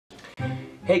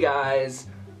Hey guys,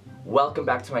 welcome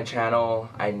back to my channel.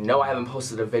 I know I haven't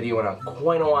posted a video in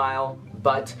quite a while,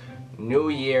 but new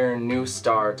year, new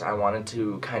start. I wanted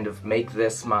to kind of make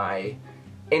this my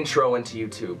intro into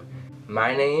YouTube.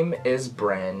 My name is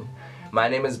Bren. My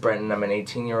name is Bren'S. I'm an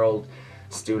 18-year-old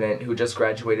student who just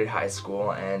graduated high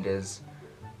school and is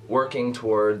working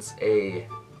towards a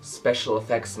special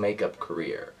effects makeup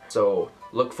career. So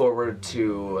look forward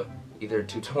to either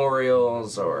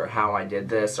tutorials or how I did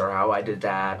this or how I did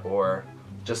that, or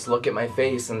just look at my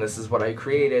face and this is what I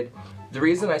created. The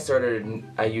reason I started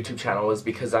a YouTube channel was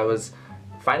because I was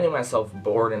finding myself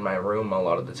bored in my room a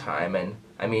lot of the time, and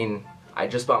I mean, I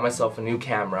just bought myself a new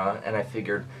camera and I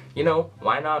figured, you know,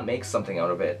 why not make something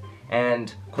out of it?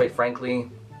 And quite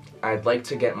frankly, I'd like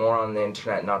to get more on the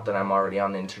internet, not that I'm already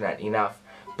on the internet enough,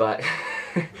 but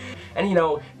and you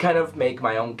know, kind of make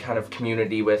my own kind of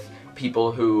community with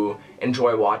people who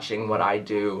enjoy watching what I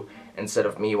do instead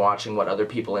of me watching what other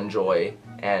people enjoy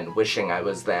and wishing I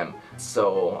was them.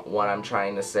 So what I'm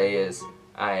trying to say is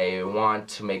I want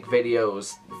to make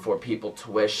videos for people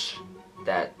to wish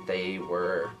that they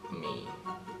were me.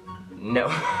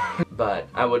 No. But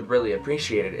I would really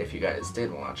appreciate it if you guys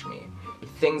did watch me.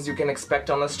 Things you can expect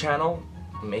on this channel: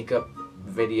 makeup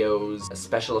videos,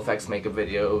 special effects makeup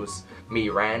videos, me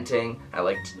ranting. I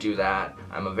like to do that.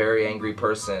 I'm a very angry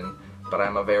person, but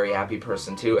I'm a very happy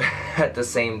person too at the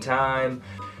same time.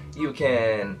 You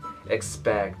can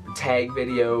expect tag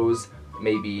videos,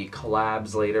 maybe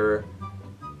collabs later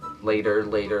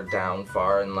down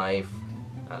far in life.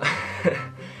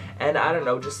 And I don't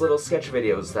know, just little sketch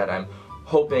videos that I'm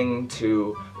hoping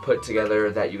to put together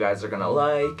that you guys are gonna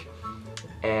like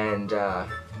and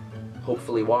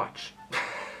hopefully watch.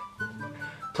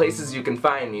 Places you can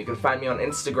find me. You can find me on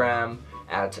Instagram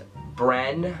at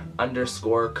Bren_Concord,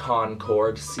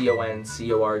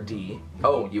 C-O-N-C-O-R-D.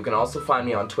 Oh, you can also find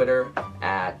me on Twitter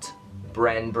at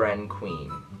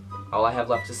Bren'Queen. All I have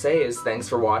left to say is thanks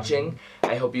for watching.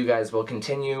 I hope you guys will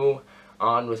continue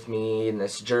on with me in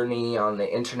this journey on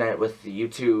the internet with the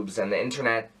YouTubes and the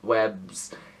internet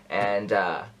webs, and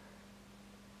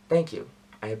thank you.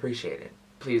 I appreciate it.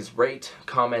 Please rate,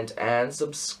 comment, and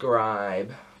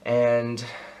subscribe. And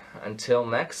until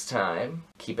next time,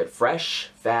 keep it fresh,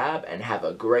 fab, and have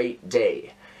a great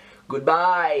day.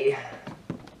 Goodbye!